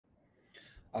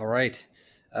All right.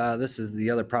 This is the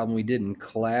other problem we did in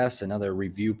class. Another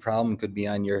review problem could be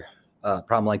on your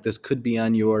problem like this could be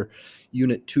on your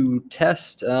Unit 2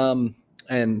 test. And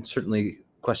certainly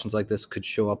questions like this could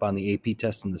show up on the AP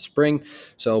test in the spring.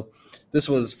 So this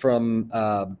was from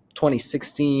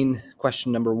 2016,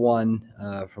 question number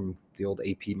 1 from the old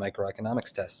AP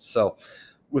Microeconomics test. So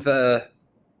without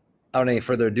any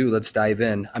further ado, let's dive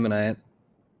in. I'm going to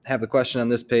have the question on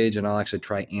this page, and I'll actually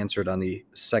try answer it on the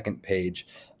second page,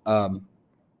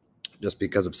 just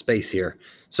because of space here.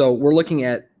 So we're looking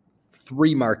at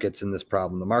 3 markets in this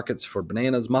problem: the markets for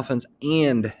bananas, muffins,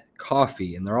 and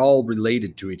coffee, and they're all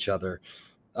related to each other,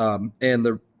 and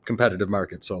they're competitive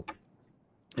markets. So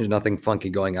there's nothing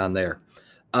funky going on there.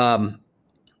 Part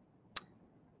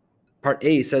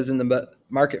A says in the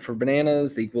market for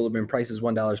bananas, the equilibrium price is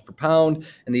 $1 per pound,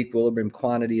 and the equilibrium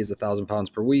quantity is 1,000 pounds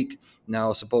per week.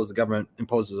 Now, suppose the government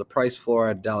imposes a price floor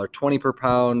at $1.20 per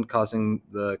pound, causing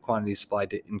the quantity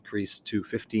supplied to increase to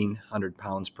 1,500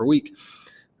 pounds per week.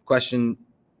 The question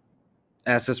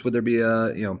asks us, would there be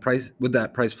a price? Would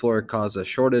that price floor cause a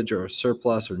shortage or a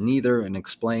surplus or neither? And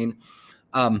explain.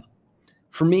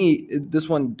 For me, this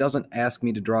one doesn't ask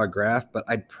me to draw a graph, but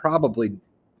I'd probably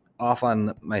off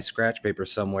on my scratch paper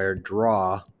somewhere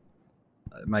draw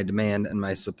my demand and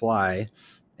my supply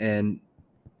and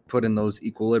put in those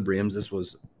equilibriums. This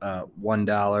was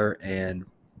 $1 and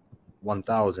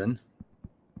 1,000,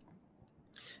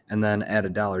 and then at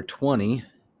 $1.20,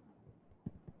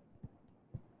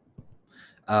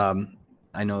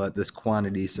 I know that this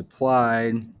quantity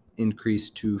supplied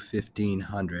increased to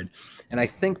 1,500, and I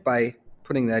think by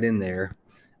putting that in there,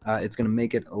 it's going to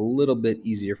make it a little bit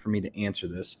easier for me to answer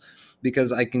this,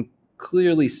 because I can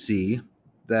clearly see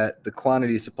that the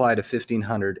quantity supplied of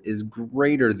 1,500 is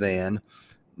greater than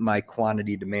my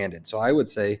quantity demanded. So I would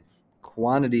say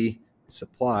quantity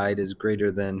supplied is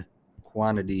greater than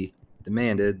quantity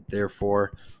demanded.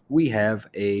 Therefore, we have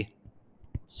a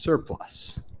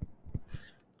surplus.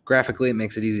 Graphically, it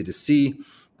makes it easy to see,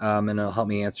 and it'll help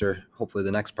me answer hopefully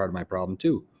the next part of my problem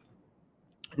too.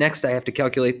 Next, I have to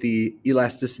calculate the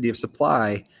elasticity of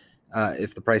supply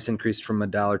if the price increased from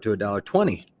 $1 to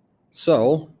 $1.20.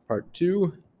 So, part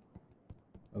 2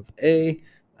 of A,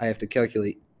 I have to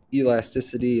calculate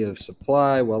elasticity of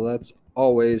supply. Well, that's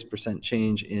always percent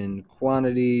change in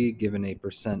quantity given a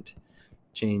percent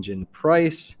change in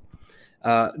price.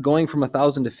 Going from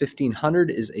 1,000 to 1,500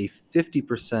 is a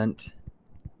 50%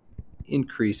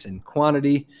 increase in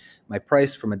quantity. My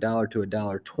price from $1 to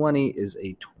 $1.20 is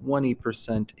a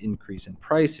 20% increase in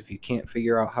price. If you can't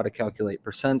figure out how to calculate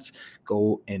percents,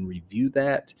 go and review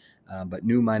that. But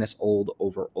new minus old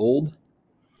over old.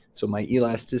 So my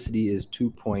elasticity is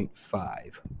 2.5.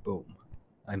 Boom.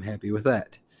 I'm happy with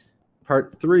that.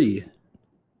 Part 3.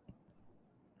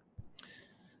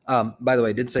 By the way,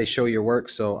 I did say show your work,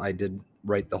 so I did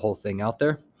write the whole thing out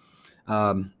there.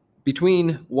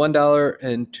 Between $1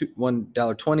 and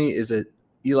 $1.20, is it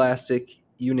elastic,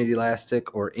 unit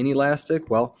elastic, or inelastic?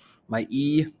 Well, my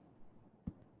E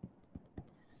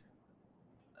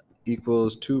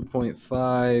equals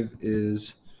 2.5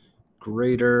 is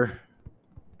greater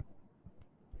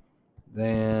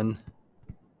than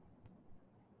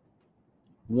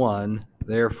 1.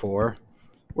 Therefore,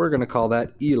 we're going to call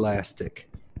that elastic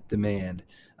demand.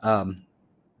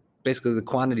 Basically, the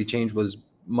quantity change was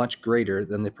much greater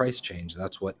than the price change.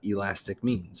 That's what elastic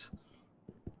means.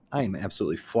 I am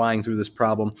absolutely flying through this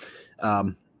problem.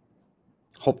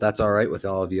 Hope that's all right with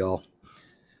all of y'all.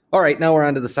 All right, now we're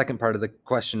on to the second part of the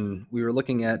question. We were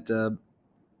looking at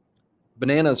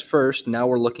bananas first. Now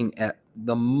we're looking at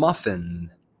the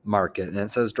muffin market. And it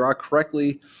says, draw a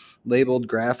correctly labeled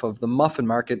graph of the muffin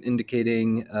market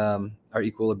indicating our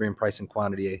equilibrium price and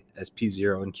quantity as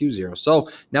P0 and Q0. So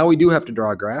now we do have to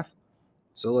draw a graph.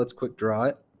 So let's quick draw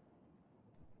it.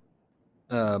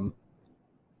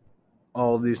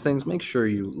 All of these things, make sure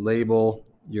you label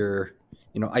your,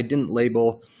 I didn't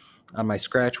label on my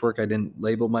scratch work, I didn't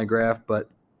label my graph, but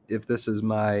if this is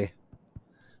my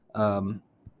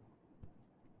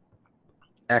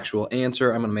actual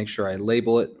answer, I'm going to make sure I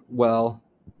label it well.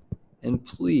 And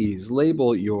please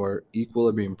label your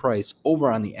equilibrium price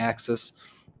over on the axis.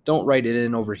 Don't write it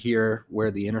in over here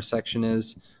where the intersection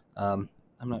is. I'm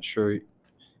not sure,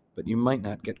 but you might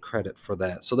not get credit for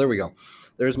that. So there we go.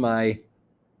 There's my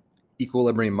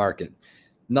equilibrium market.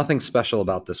 Nothing special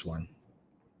about this one.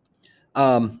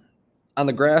 On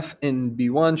the graph in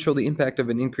B1, show the impact of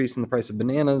an increase in the price of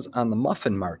bananas on the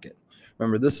muffin market.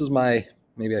 Remember, this is my,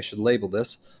 maybe I should label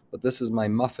this, but this is my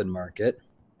muffin market.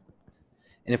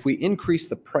 And if we increase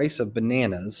the price of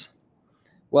bananas,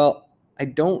 well, I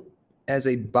don't as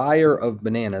a buyer of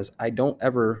bananas, I don't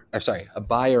ever, a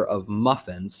buyer of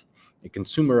muffins, a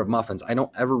consumer of muffins, I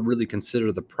don't ever really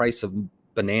consider the price of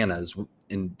bananas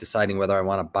in deciding whether I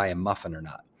want to buy a muffin or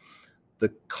not. The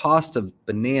cost of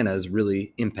bananas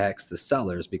really impacts the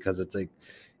sellers because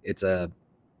it's an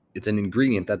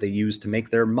ingredient that they use to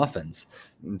make their muffins.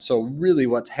 And so really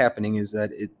what's happening is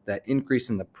that that increase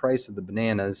in the price of the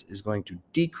bananas is going to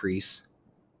decrease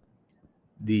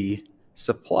the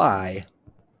supply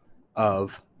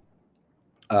of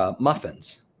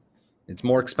muffins. It's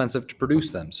more expensive to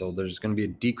produce them, so there's going to be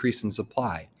a decrease in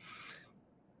supply.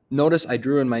 Notice I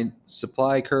drew in my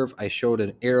supply curve, I showed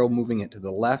an arrow moving it to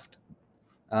the left.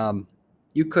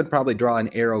 You could probably draw an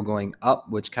arrow going up,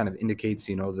 which kind of indicates,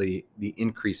 the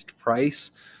increased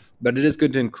price, but it is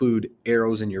good to include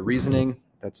arrows in your reasoning.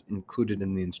 That's included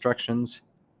in the instructions.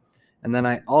 And then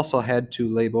I also had to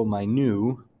label my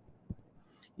new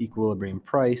equilibrium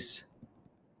price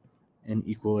and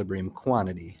equilibrium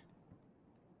quantity.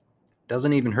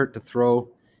 Doesn't even hurt to throw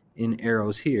in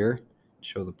arrows here to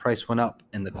show the price went up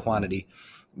and the quantity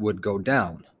would go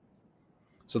down.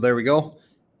 So there we go.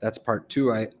 That's part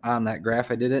 2 on that graph.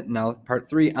 I did it. Now part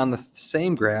 3 on the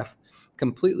same graph,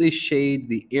 completely shade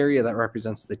the area that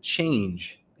represents the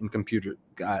change in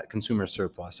consumer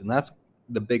surplus. And that's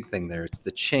the big thing there. It's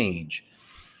the change.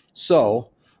 So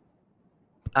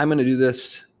I'm going to do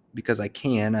this because I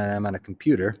can, and I'm on a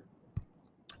computer.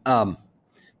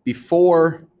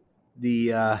 Before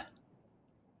the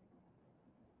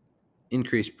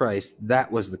increased price,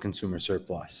 that was the consumer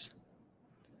surplus.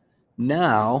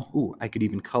 Now, I could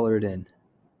even color it in.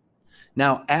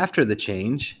 Now, after the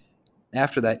change,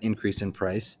 after that increase in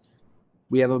price,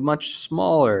 we have a much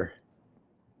smaller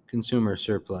consumer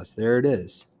surplus. There it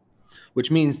is,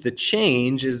 which means the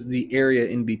change is the area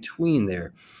in between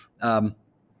there.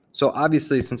 So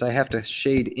obviously, since I have to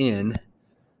shade in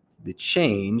the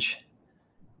change,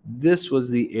 this was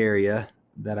the area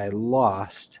that I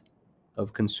lost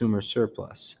of consumer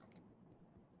surplus.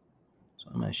 So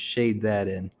I'm going to shade that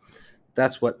in.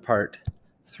 That's what part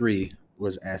 3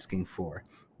 was asking for,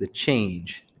 the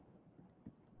change.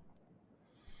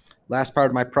 Last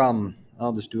part of my problem,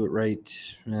 I'll just do it right.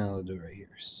 I'll do it right here.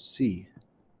 C.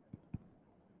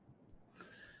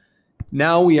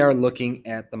 Now we are looking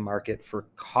at the market for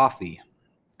coffee.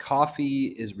 Coffee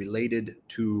is related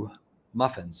to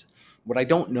muffins. What I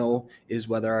don't know is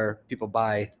whether people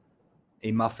buy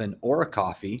a muffin or a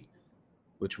coffee,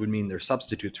 which would mean they're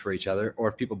substitutes for each other, or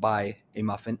if people buy a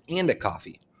muffin and a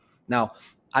coffee. Now,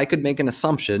 I could make an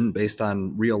assumption based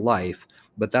on real life,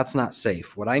 but that's not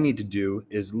safe. What I need to do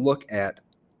is look at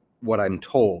what I'm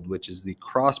told, which is the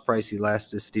cross-price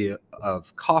elasticity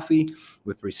of coffee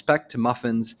with respect to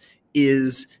muffins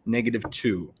is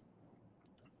 -2.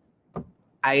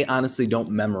 I honestly don't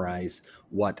memorize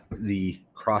what the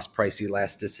cross-price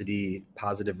elasticity,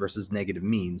 positive versus negative,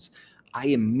 means. I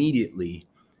immediately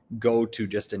go to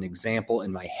just an example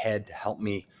in my head to help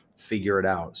me figure it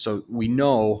out. So we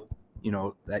know,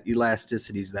 that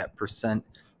elasticity is that percent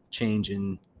change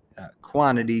in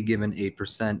quantity given a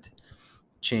percent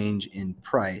change in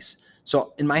price.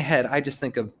 So in my head, I just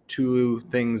think of 2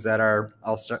 things that are,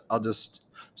 I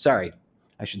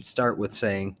should start with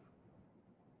saying,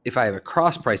 if I have a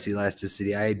cross-price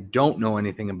elasticity, I don't know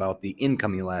anything about the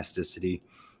income elasticity,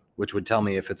 which would tell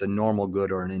me if it's a normal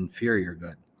good or an inferior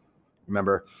good.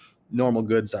 Remember, normal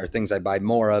goods are things I buy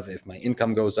more of if my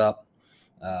income goes up.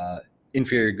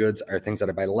 Inferior goods are things that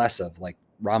I buy less of, like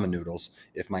ramen noodles,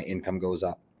 if my income goes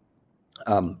up.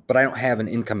 But I don't have an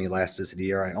income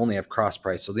elasticity, or I only have cross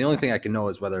price. So the only thing I can know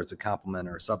is whether it's a complement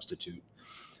or a substitute.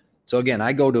 So again,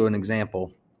 I go to an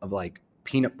example of like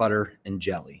peanut butter and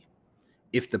jelly.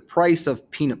 If the price of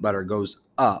peanut butter goes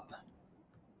up,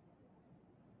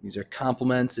 these are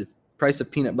complements. If price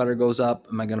of peanut butter goes up,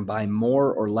 am I going to buy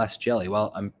more or less jelly?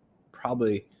 Well,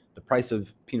 the price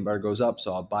of peanut butter goes up,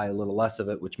 so I'll buy a little less of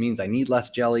it, which means I need less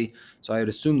jelly. So I would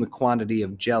assume the quantity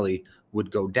of jelly would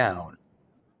go down.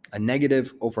 A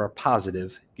negative over a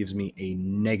positive gives me a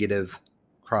negative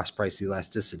cross-price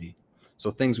elasticity.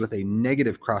 So things with a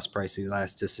negative cross-price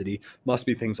elasticity must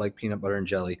be things like peanut butter and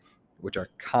jelly, which are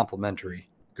complementary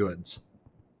goods.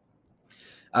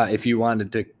 If you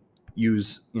wanted to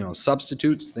use,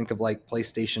 substitutes, think of like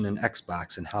PlayStation and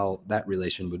Xbox and how that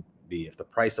relation would be. If the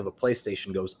price of a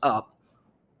PlayStation goes up,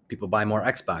 people buy more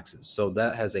Xboxes. So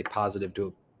that has a positive to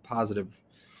a positive.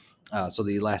 So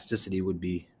the elasticity would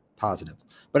be positive.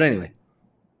 But anyway,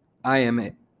 I am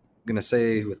going to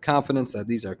say with confidence that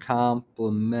these are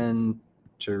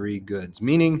complementary goods,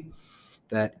 meaning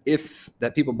that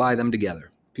people buy them together.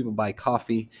 People buy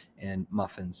coffee and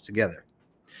muffins together.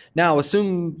 Now,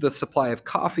 assume the supply of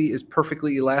coffee is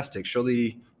perfectly elastic. Show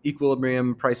the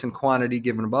equilibrium price and quantity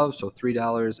given above, so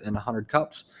 $3 and 100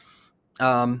 cups,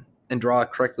 and draw a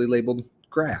correctly labeled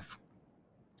graph.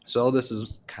 So this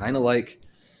is kind of like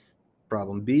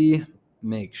problem B.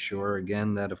 Make sure,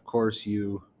 again, that, of course,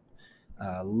 you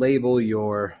label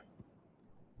your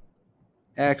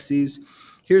axes.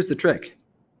 Here's the trick.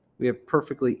 We have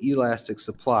perfectly elastic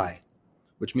supply,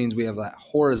 which means we have that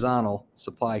horizontal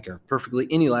supply curve. Perfectly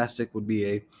inelastic would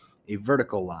be a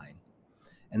vertical line,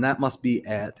 and that must be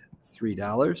at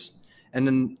 $3. And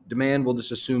then demand we'll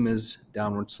just assume is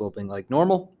downward sloping like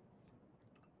normal,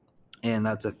 and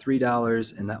that's at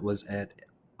 $3, and that was at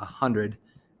 100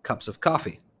 cups of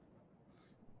coffee.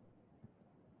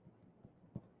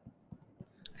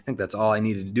 I think that's all I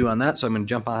needed to do on that, so I'm going to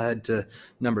jump ahead to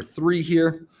number 3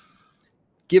 here.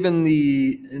 Given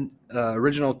the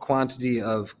original quantity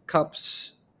of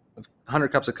cups, of 100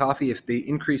 cups of coffee, if they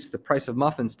increase the price of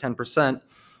muffins 10%,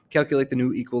 calculate the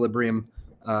new equilibrium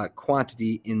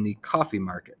quantity in the coffee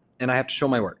market. And I have to show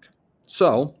my work.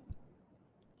 So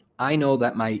I know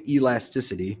that my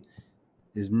elasticity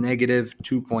is negative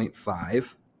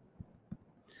 2.5.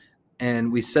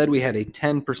 And we said we had a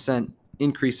 10%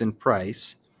 increase in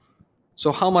price.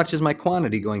 So how much is my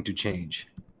quantity going to change?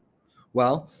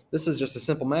 Well, this is just a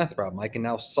simple math problem. I can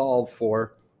now solve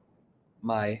for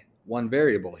my one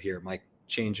variable here, my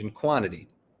change in quantity.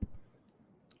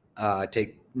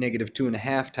 Take negative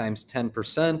 2.5 times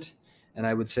 10%, and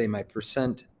I would say my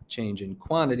percent change in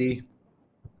quantity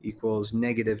equals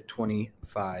negative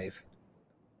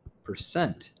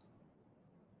 25%.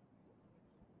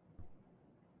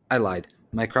 I lied.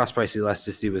 My cross price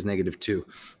elasticity was negative 2.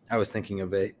 I was thinking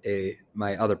of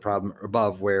my other problem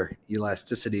above where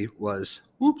elasticity was,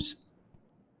 where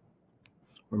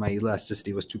my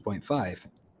elasticity was 2.5.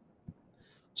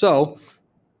 So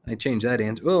I changed that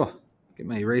answer. Oh, get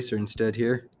my eraser instead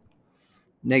here.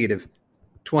 Negative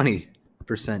 20%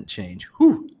 change.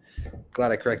 Whew.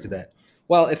 Glad I corrected that.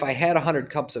 Well, if I had 100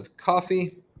 cups of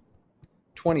coffee,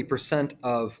 20%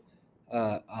 of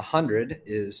 100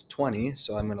 is 20,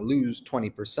 so I'm going to lose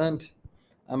 20%.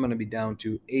 I'm going to be down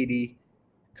to 80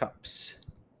 cups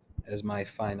as my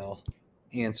final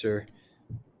answer.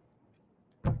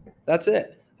 That's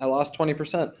it. I lost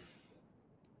 20%.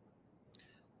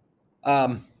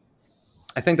 I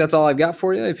think that's all I've got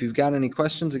for you. If you've got any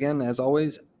questions, again, as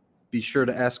always, be sure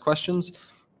to ask questions.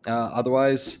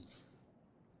 Otherwise,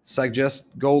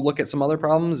 suggest go look at some other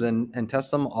problems and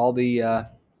test them. All the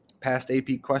past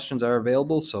AP questions are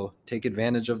available, so take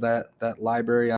advantage of that library